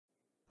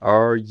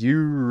Are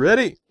you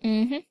ready?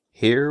 Mm-hmm.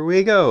 Here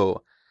we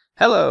go.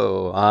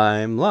 Hello,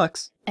 I'm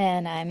Lux.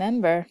 And I'm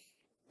Ember.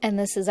 And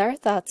this is our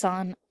thoughts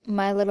on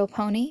My Little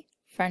Pony,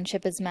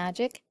 Friendship is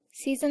Magic,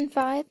 Season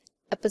 5,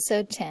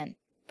 Episode 10,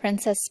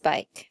 Princess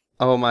Spike.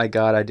 Oh my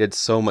god, I did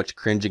so much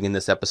cringing in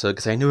this episode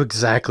because I knew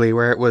exactly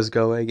where it was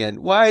going. And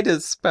why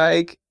does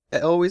Spike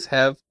always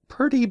have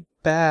pretty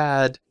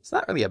bad... It's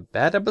not really a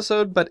bad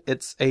episode, but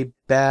it's a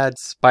bad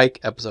Spike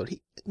episode.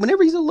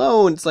 Whenever he's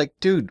alone, it's like,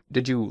 dude,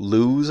 did you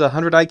lose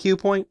 100 IQ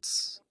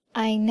points?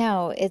 I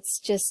know, it's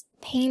just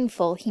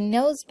painful. He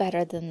knows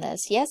better than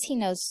this. Yes, he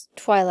knows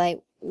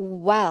Twilight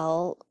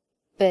well,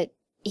 but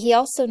he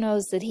also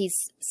knows that he's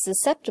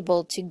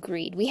susceptible to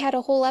greed. We had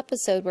a whole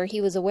episode where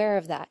he was aware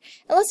of that.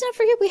 And let's not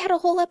forget we had a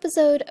whole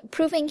episode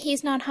proving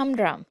he's not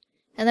Humdrum.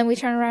 And then we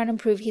turn around and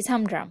prove he's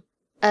Humdrum.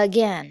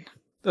 Again.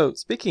 So,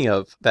 speaking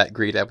of that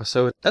greed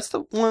episode, that's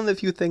one of the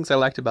few things I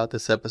liked about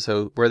this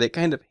episode, where they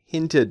kind of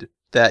hinted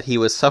that he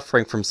was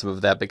suffering from some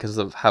of that because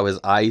of how his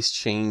eyes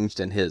changed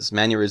and his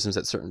mannerisms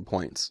at certain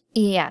points.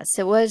 Yes,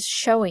 it was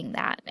showing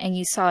that, and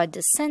you saw a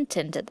descent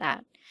into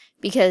that,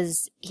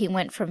 because he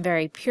went from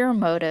very pure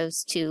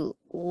motives to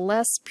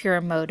less pure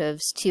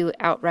motives to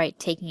outright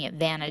taking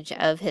advantage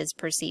of his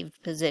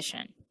perceived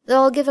position.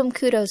 Though I'll give him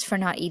kudos for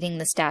not eating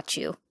the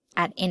statue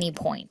at any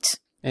point.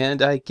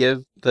 And I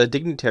give the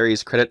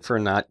dignitaries credit for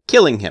not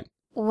killing him.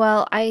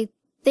 Well, I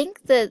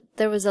think that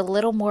there was a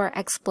little more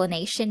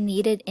explanation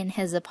needed in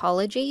his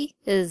apology,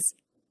 because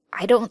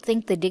I don't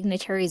think the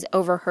dignitaries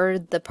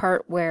overheard the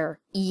part where,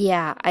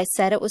 yeah, I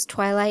said it was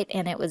Twilight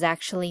and it was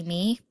actually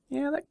me.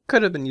 Yeah, that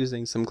could have been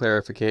using some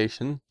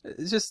clarification.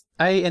 It's just,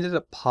 I ended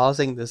up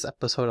pausing this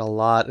episode a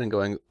lot and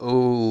going,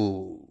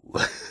 oh.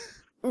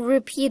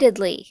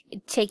 Repeatedly,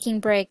 taking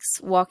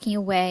breaks, walking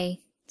away.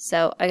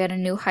 So I got a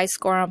new high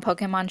score on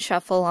Pokemon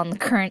Shuffle on the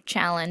current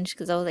challenge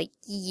because I was like,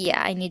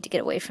 yeah, I need to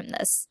get away from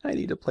this. I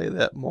need to play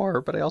that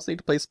more, but I also need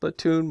to play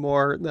Splatoon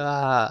more.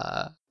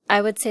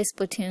 I would say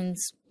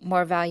Splatoon's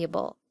more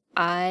valuable.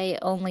 I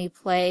only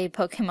play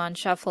Pokemon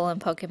Shuffle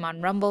and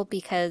Pokemon Rumble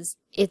because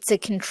it's a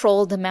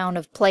controlled amount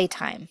of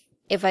playtime.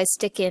 If I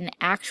stick in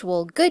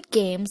actual good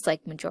games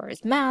like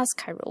Majora's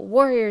Mask, Hyrule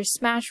Warriors,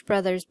 Smash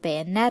Brothers,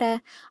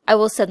 Bayonetta, I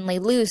will suddenly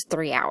lose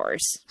 3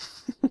 hours.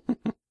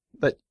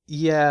 But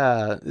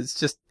yeah, it's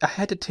just, I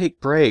had to take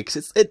breaks.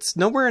 It's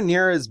nowhere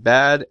near as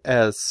bad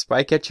as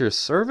Spike at Your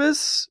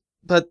Service,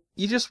 but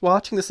you're just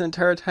watching this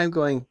entire time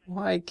going,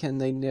 why can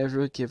they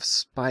never give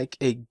Spike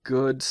a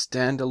good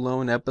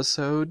standalone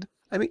episode?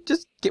 I mean,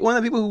 just get one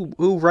of the people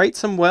who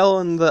writes him well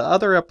in the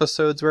other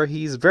episodes where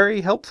he's very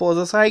helpful as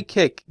a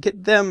sidekick.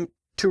 Get them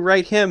to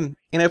write him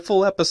in a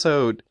full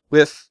episode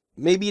with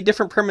maybe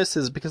different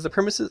premises, because the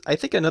premises, I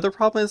think another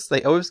problem is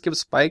they always give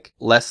Spike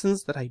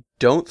lessons that I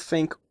don't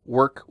think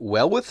work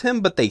well with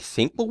him, but they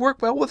think will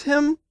work well with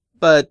him,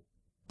 but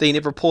they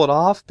never pull it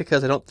off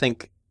because I don't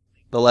think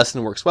the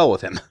lesson works well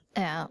with him.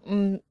 Yeah,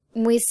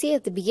 we see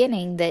at the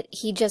beginning that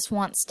he just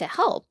wants to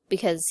help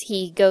because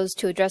he goes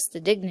to address the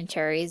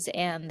dignitaries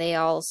and they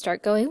all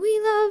start going,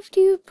 we loved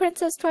you,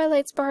 Princess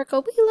Twilight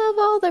Sparkle, we love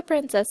all the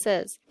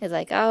princesses. He's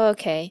like, oh,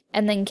 okay.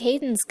 And then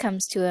Cadance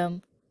comes to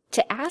him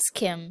to ask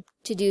him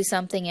to do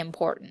something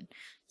important.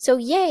 So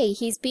yay,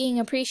 he's being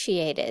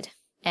appreciated.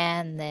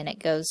 And then it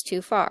goes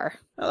too far.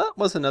 Well, that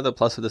was another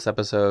plus of this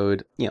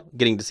episode,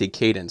 getting to see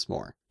Cadance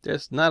more.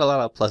 There's not a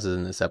lot of pluses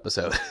in this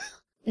episode.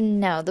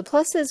 No, the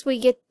plus is we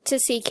get to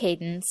see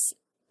Cadance,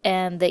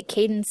 and that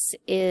Cadance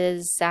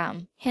is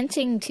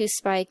hinting to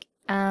Spike,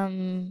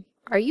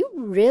 are you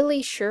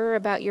really sure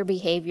about your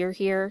behavior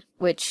here?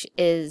 Which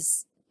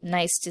is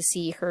nice to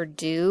see her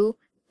do,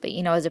 but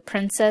as a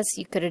princess,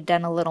 you could have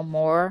done a little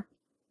more,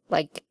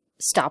 like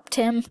stopped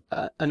him.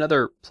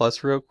 Another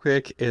plus real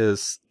quick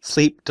is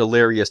Sleep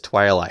Delirious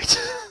Twilight.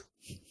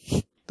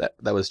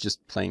 that was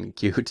just plain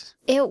cute.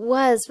 It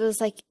was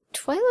like,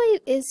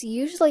 Twilight is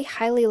usually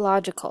highly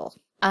logical.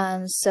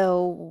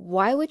 So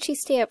why would she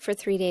stay up for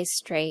 3 days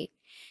straight?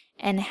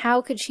 And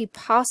how could she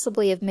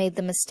possibly have made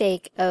the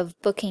mistake of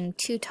booking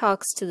 2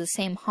 talks to the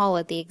same hall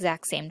at the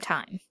exact same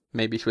time?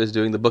 Maybe she was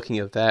doing the booking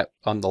of that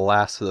on the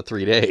last of the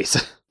 3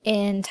 days.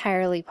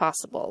 Entirely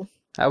possible.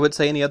 I would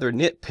say any other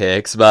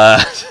nitpicks,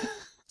 but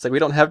it's like we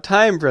don't have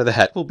time for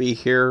that. We'll be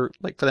here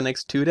for the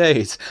next 2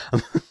 days.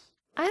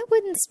 I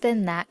wouldn't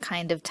spend that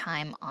kind of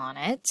time on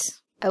it.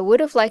 I would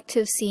have liked to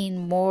have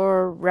seen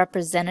more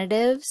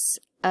representatives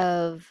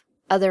of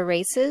other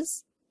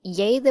races.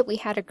 Yay that we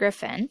had a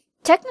griffin.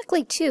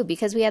 Technically 2,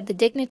 because we had the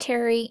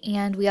dignitary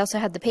and we also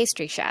had the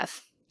pastry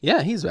chef.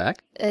 Yeah, he's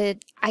back.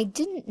 I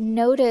didn't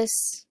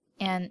notice,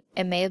 and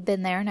it may have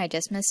been there and I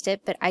just missed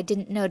it, but I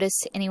didn't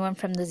notice anyone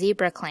from the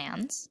zebra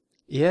clans.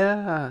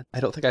 Yeah, I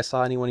don't think I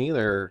saw anyone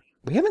either.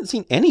 We haven't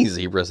seen any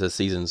zebras this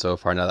season so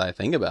far, now that I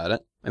think about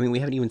it. I mean, we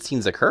haven't even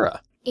seen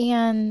Sakura.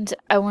 And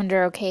I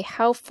wonder, okay,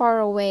 how far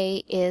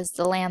away is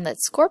the land that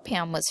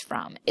Scorpion was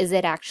from? Is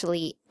it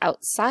actually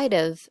outside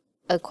of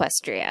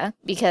Equestria?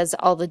 Because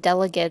all the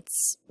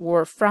delegates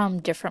were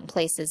from different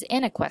places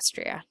in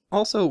Equestria.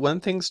 Also, one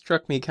thing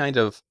struck me kind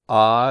of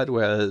odd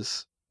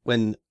was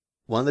when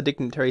one of the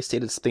dignitaries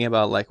stated something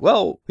about like,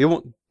 well, we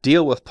won't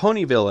deal with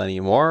Ponyville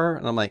anymore.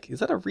 And I'm like, is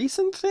that a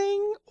recent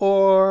thing?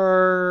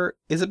 Or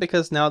is it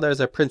because now there's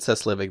a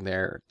princess living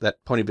there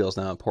that Ponyville is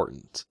now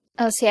important?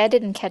 Oh, see, I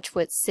didn't catch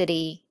what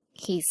city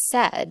he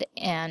said,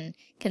 and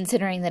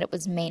considering that it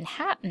was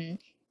Manhattan,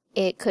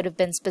 it could have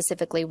been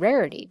specifically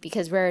Rarity,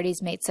 because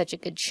Rarity's made such a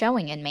good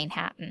showing in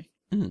Manhattan.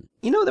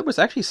 You know, there was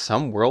actually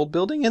some world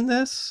building in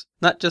this.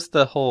 Not just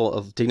the whole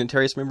of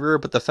dignitaries member,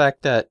 but the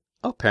fact that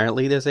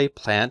apparently there's a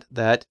plant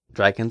that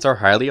dragons are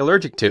highly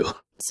allergic to.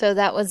 So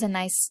that was a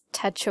nice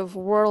touch of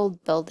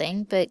world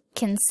building, but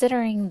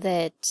considering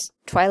that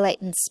Twilight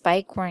and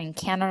Spike were in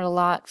Canada a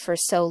lot for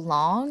so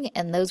long,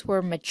 and those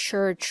were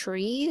mature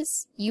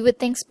trees, you would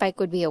think Spike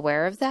would be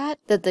aware of that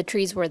the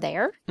trees were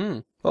there?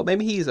 Well,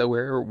 maybe he's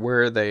aware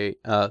where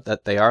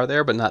that they are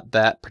there, but not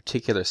that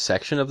particular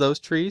section of those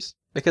trees.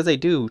 Because they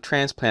do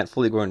transplant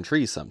fully grown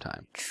trees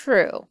sometime.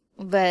 True,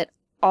 but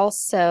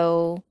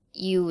also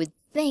you would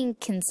think,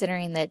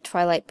 considering that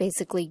Twilight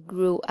basically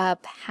grew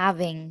up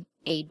having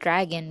a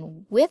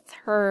dragon with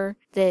her,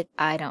 that,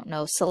 I don't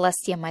know,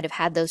 Celestia might have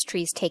had those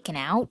trees taken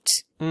out.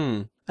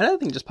 Another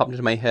thing just popped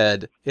into my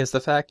head is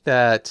the fact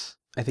that,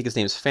 I think his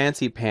name's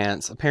Fancy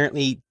Pants,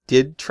 apparently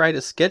did try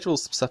to schedule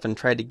some stuff and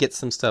try to get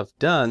some stuff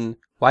done.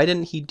 Why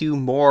didn't he do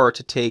more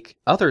to take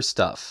other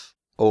stuff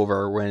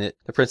over when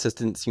the princess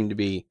didn't seem to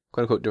be,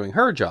 quote-unquote, doing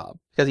her job?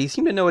 Because he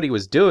seemed to know what he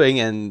was doing,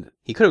 and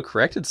he could have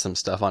corrected some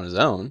stuff on his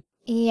own.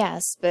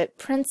 Yes, but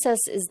Princess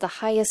is the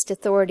highest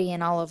authority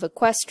in all of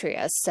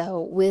Equestria, so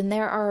when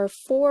there are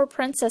 4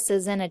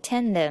 princesses in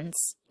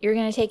attendance, you're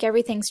going to take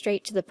everything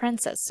straight to the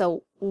princess.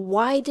 So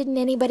why didn't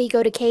anybody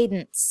go to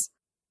Cadence?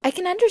 I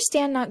can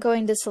understand not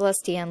going to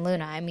Celestia and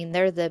Luna. I mean,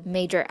 they're the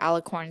major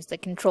alicorns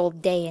that control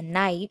day and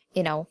night.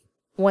 You know,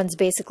 one's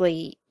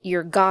basically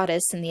your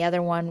goddess and the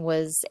other one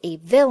was a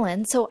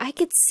villain, so I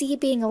could see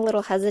being a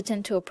little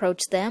hesitant to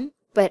approach them.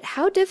 But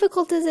how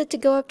difficult is it to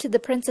go up to the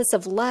Princess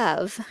of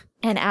Love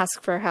and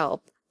ask for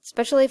help?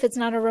 Especially if it's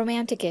not a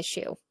romantic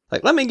issue.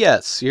 Like, let me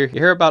guess, you're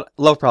here about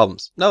love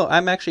problems. No,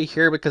 I'm actually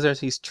here because there's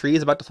these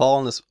trees about to fall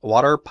on this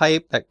water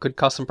pipe that could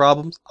cause some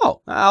problems.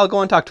 Oh, I'll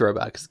go and talk to her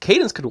about it. Because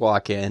Cadence could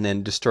walk in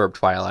and disturb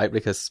Twilight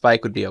because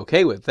Spike would be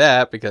okay with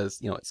that because,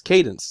 you know, it's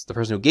Cadence, the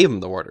person who gave him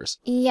the orders.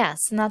 Yes,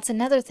 and that's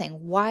another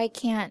thing. Why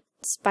can't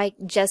Spike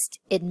just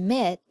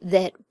admit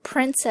that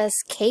Princess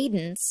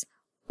Cadence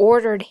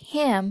ordered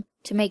him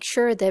to make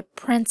sure that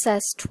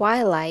Princess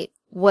Twilight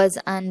was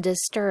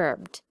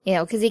undisturbed? You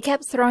know, because he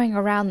kept throwing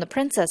around the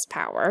princess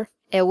power.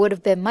 It would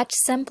have been much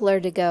simpler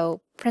to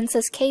go,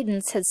 Princess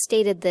Cadence has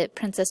stated that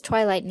Princess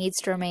Twilight needs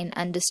to remain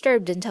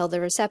undisturbed until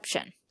the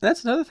reception.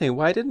 That's another thing.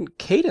 Why didn't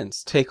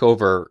Cadence take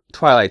over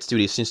Twilight's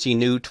duties since she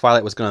knew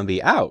Twilight was going to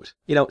be out?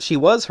 You know, she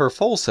was her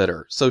foal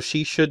sitter, so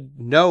she should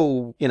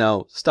know, you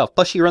know, stuff.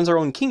 Plus, she runs her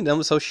own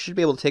kingdom, so she should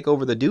be able to take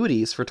over the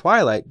duties for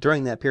Twilight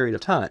during that period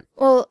of time.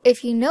 Well,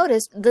 if you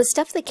noticed, the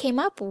stuff that came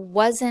up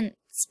wasn't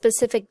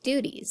specific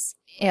duties.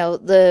 You know,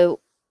 the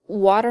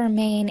water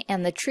main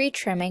and the tree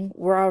trimming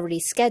were already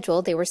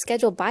scheduled. They were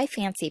scheduled by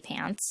Fancy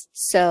Pants,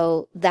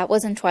 so that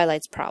wasn't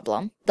Twilight's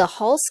problem. The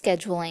hall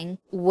scheduling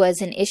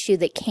was an issue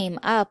that came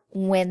up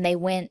when they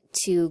went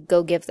to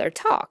go give their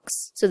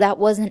talks. So that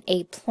wasn't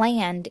a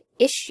planned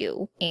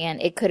issue,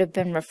 and it could have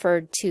been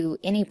referred to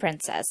any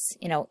princess,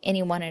 you know,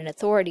 anyone in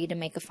authority to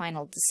make a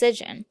final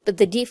decision. But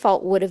the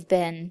default would have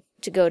been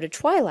to go to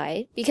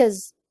Twilight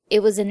because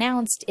it was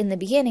announced in the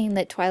beginning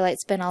that Twilight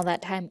spent all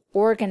that time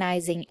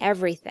organizing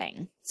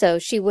everything. So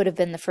she would have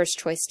been the first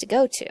choice to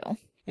go to.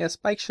 Yeah,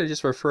 Spike should have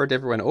just referred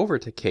everyone over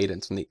to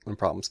Cadence when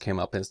problems came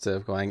up instead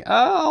of going,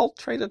 I'll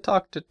try to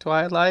talk to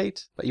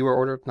Twilight. But you were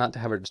ordered not to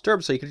have her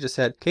disturbed, so you could have just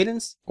said,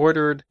 Cadence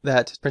ordered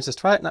that Princess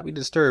Twilight not be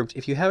disturbed.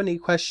 If you have any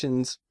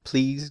questions,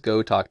 please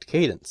go talk to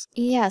Cadence.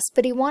 Yes,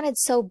 but he wanted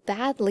so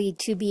badly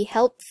to be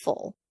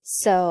helpful.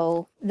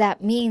 So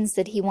that means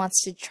that he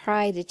wants to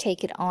try to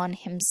take it on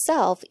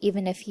himself,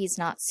 even if he's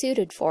not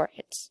suited for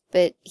it.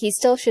 But he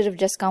still should have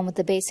just gone with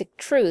the basic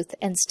truth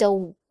and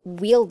still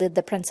wielded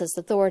the princess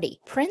authority.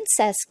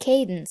 Princess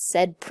Cadence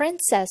said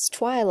Princess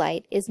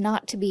Twilight is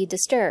not to be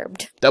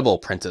disturbed. Double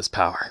princess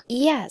power.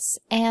 Yes,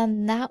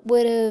 and that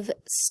would have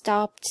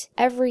stopped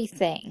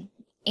everything.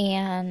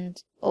 And,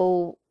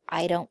 oh,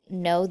 I don't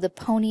know, the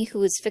pony who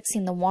was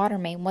fixing the water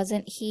main,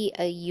 wasn't he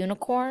a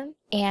unicorn?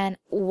 And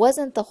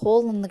wasn't the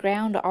hole in the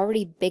ground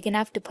already big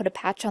enough to put a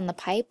patch on the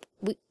pipe?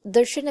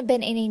 There shouldn't have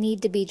been any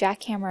need to be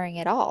jackhammering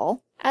at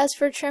all. As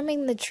for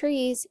trimming the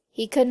trees,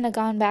 he couldn't have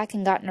gone back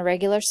and gotten a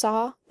regular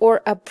saw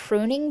or a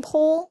pruning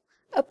pole.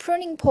 A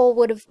pruning pole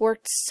would have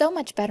worked so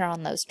much better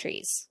on those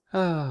trees.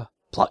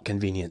 Plot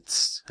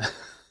convenience.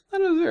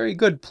 Not a very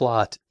good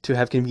plot to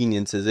have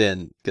conveniences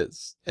in,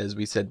 because, as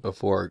we said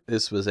before,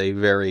 this was a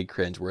very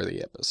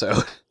cringeworthy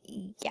episode.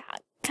 Yeah,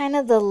 kind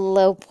of the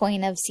low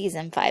point of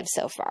Season 5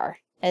 so far,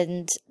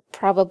 and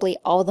probably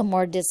all the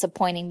more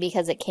disappointing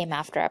because it came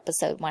after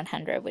episode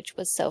 100, which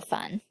was so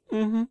fun.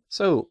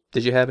 So,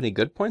 did you have any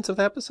good points of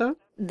the episode?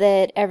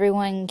 That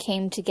everyone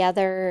came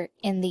together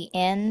in the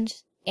end,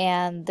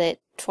 and that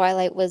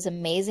Twilight was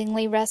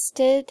amazingly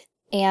rested,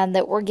 and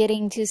that we're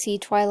getting to see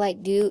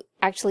Twilight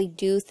actually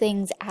do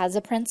things as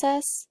a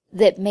princess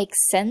that makes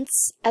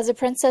sense as a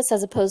princess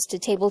as opposed to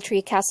Table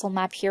Tree Castle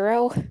Map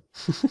hero.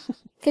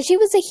 Because she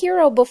was a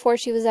hero before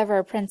she was ever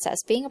a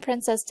princess. Being a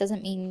princess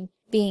doesn't mean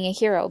being a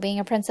hero. Being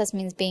a princess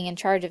means being in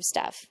charge of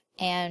stuff.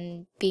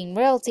 And being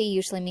royalty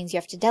usually means you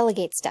have to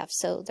delegate stuff.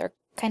 So they're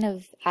kind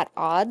of at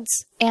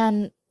odds.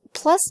 And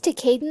plus to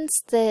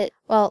Cadence that,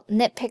 well,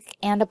 nitpick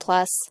and a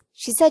plus,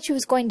 she said she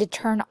was going to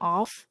turn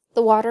off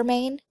the water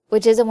main,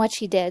 which isn't what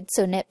she did,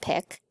 so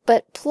nitpick.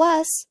 But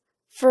plus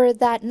for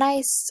that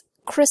nice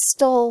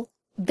crystal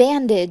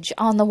bandage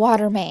on the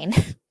water main.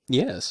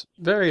 Yes,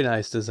 very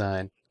nice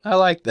design. I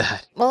like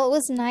that. Well, it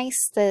was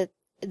nice that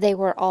they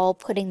were all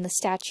putting the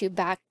statue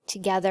back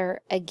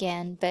together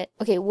again, but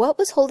okay, what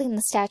was holding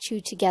the statue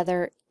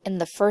together in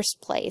the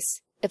first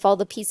place if all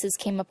the pieces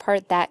came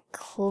apart that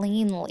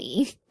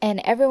cleanly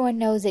and everyone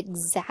knows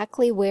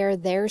exactly where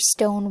their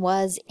stone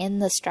was in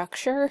the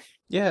structure?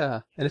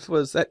 Yeah, and if it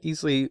was that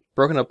easily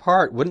broken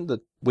apart, wouldn't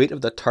the weight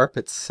of the tarp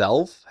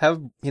itself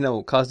have,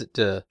 caused it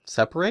to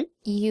separate?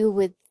 You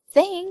would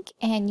think,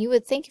 and you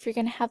would think if you're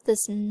going to have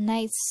this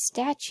nice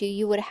statue,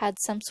 you would have had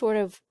some sort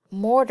of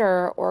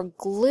mortar or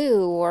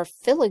glue or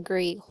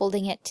filigree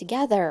holding it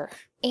together.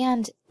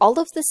 And all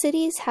of the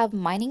cities have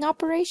mining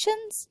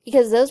operations?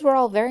 Because those were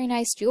all very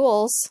nice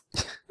jewels.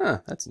 Huh,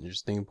 that's an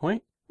interesting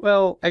point.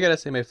 Well, I gotta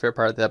say my favorite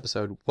part of the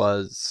episode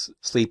was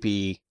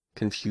sleepy,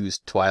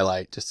 confused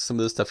Twilight. Just some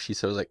of the stuff she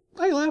said was like,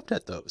 I laughed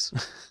at those.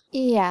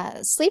 Yeah,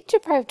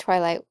 sleep-deprived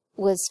Twilight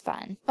was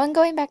fun. On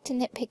going back to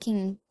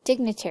nitpicking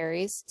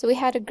dignitaries, so we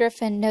had a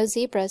griffin, no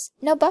zebras,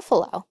 no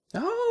buffalo.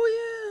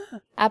 Oh, yeah.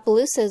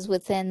 Appaloosa is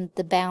within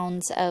the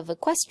bounds of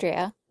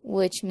Equestria,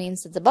 which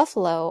means that the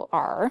buffalo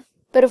are.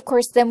 But of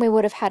course, then we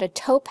would have had a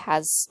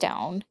topaz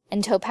stone,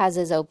 and topaz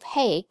is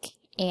opaque,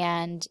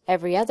 and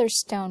every other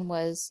stone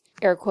was,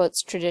 air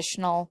quotes,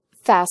 traditional,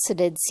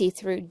 faceted,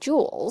 see-through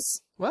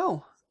jewels.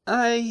 Well,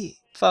 I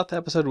thought the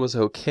episode was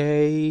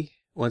okay.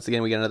 Once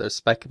again, we get another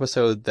Spike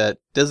episode that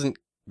doesn't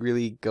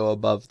really go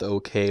above the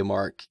okay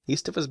mark. He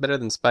still was better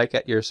than Spike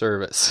at your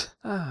service.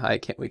 I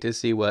can't wait to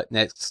see what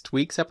next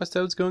week's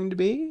episode's going to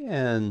be,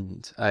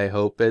 and I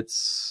hope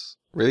it's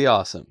really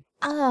awesome.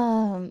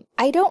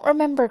 I don't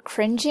remember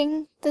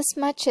cringing this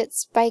much at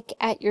Spike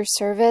at your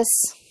service.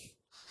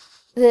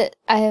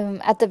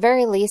 At the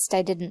very least,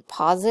 I didn't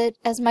pause it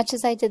as much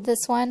as I did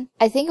this one.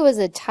 I think it was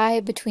a tie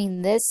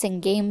between this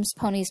and Games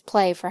Ponies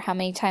Play for how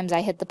many times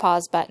I hit the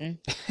pause button.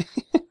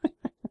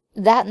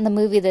 That and the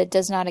movie that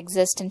does not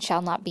exist and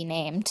shall not be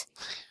named.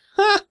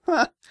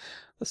 The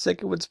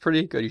second one's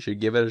pretty good. You should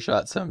give it a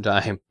shot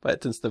sometime.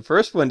 But since the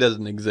first one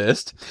doesn't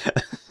exist...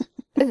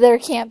 There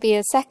can't be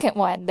a second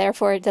one,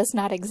 therefore it does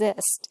not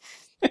exist.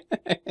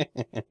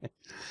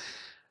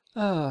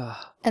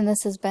 And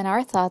this has been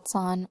our thoughts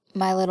on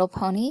My Little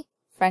Pony,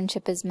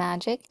 Friendship is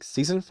Magic.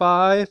 Season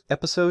 5,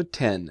 Episode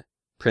 10,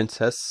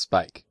 Princess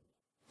Spike.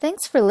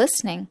 Thanks for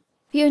listening.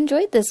 If you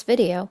enjoyed this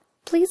video,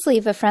 please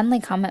leave a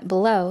friendly comment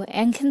below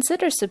and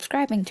consider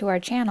subscribing to our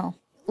channel.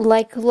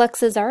 Like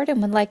Lux's art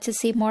and would like to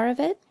see more of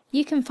it?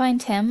 You can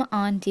find him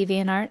on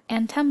DeviantArt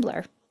and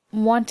Tumblr.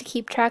 Want to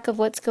keep track of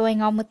what's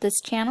going on with this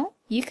channel?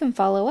 You can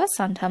follow us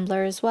on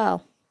Tumblr as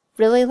well.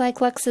 Really like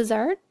Lux's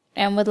art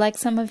and would like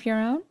some of your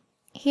own?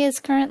 He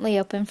is currently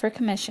open for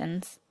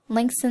commissions.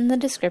 Links in the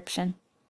description.